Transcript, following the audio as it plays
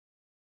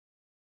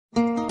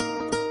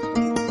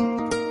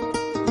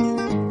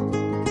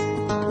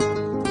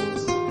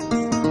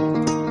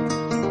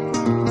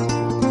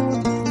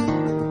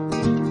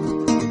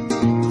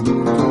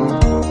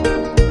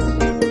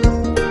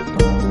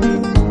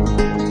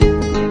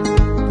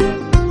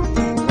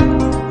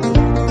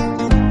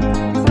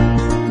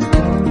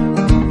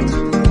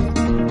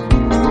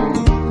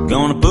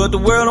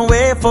world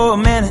away for a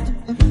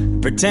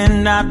minute,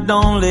 pretend I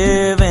don't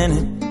live in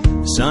it.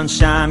 The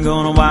sunshine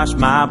gonna wash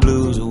my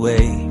blues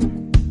away.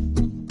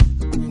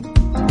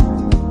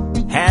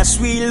 Had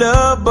sweet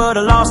love, but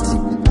I lost it.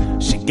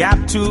 She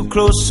got too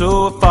close,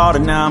 so I fought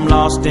it. Now I'm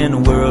lost in the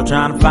world,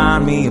 trying to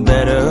find me a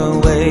better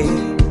way.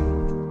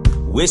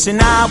 Wishing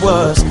I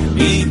was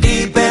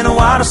deep in the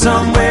water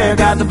somewhere.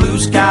 Got the blue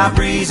sky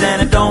breeze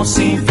and it don't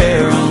seem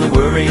fair. Only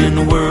worry in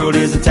the world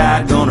is the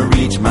tide gonna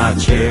reach my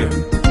chair.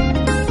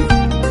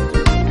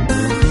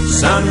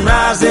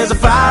 Sunrise, there's a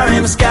fire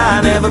in the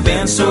sky. Never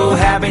been so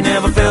happy,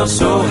 never felt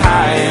so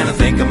high. And I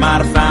think I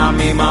might have found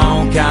me my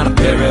own kind of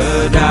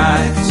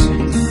paradise.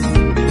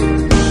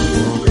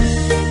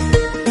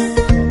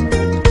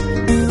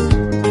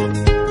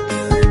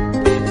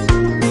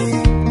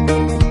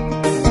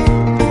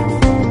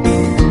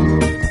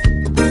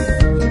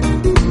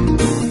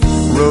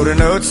 Wrote a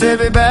note, said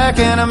be back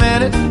in a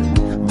minute.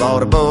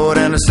 Bought a boat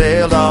and I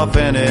sailed off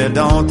in it.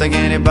 Don't think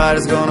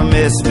anybody's gonna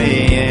miss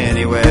me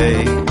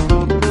anyway.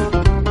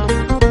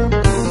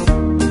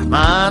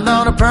 Mind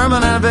on a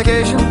permanent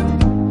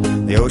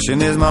vacation. The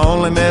ocean is my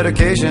only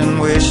medication.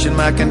 Wishing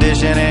my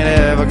condition ain't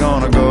ever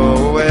gonna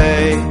go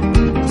away.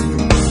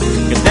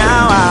 'Cause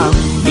now I'm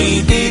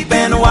deep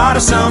in the water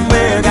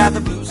somewhere. Got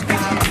the blue sky.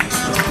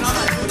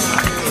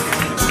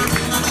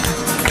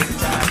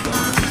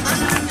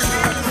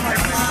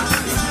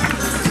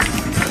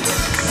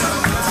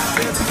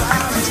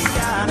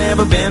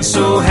 Never been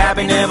so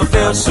happy, never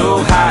felt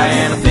so high.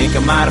 And I think I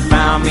might have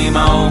found me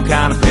my own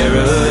kind of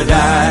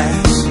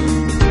paradise.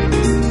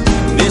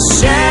 This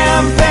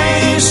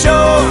champagne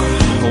shore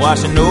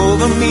washing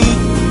over me.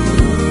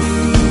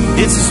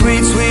 It's a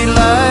sweet, sweet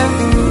life,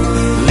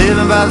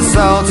 living by the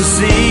salty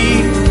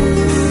sea.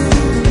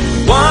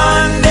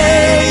 One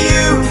day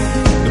you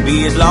could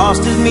be as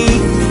lost as me.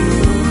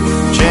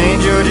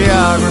 Change your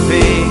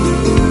geography,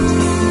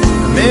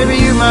 maybe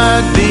you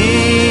might be.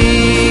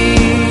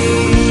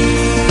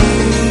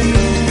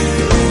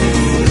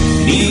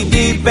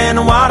 Deep in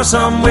the water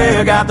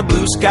somewhere. Got the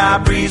blue sky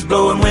breeze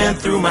blowing wind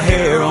through my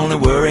hair. Only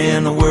worry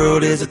in the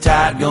world is the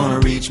tide gonna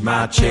reach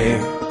my chair.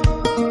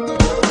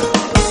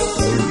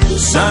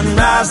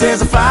 Sunrise,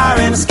 there's a fire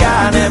in the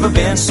sky. Never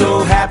been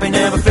so happy,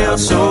 never felt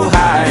so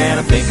high. And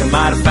I think I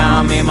might have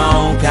found me my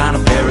own kind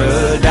of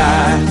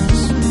paradise.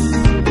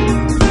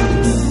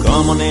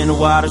 Come on in, the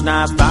water's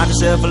nice. Find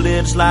yourself a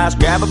little slice.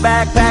 Grab a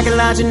backpack and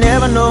lunch. You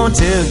never know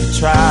until you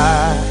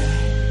try.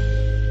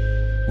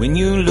 When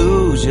you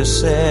lose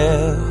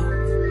yourself,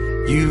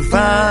 you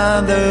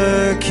find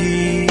the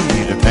key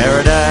to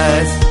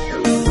paradise.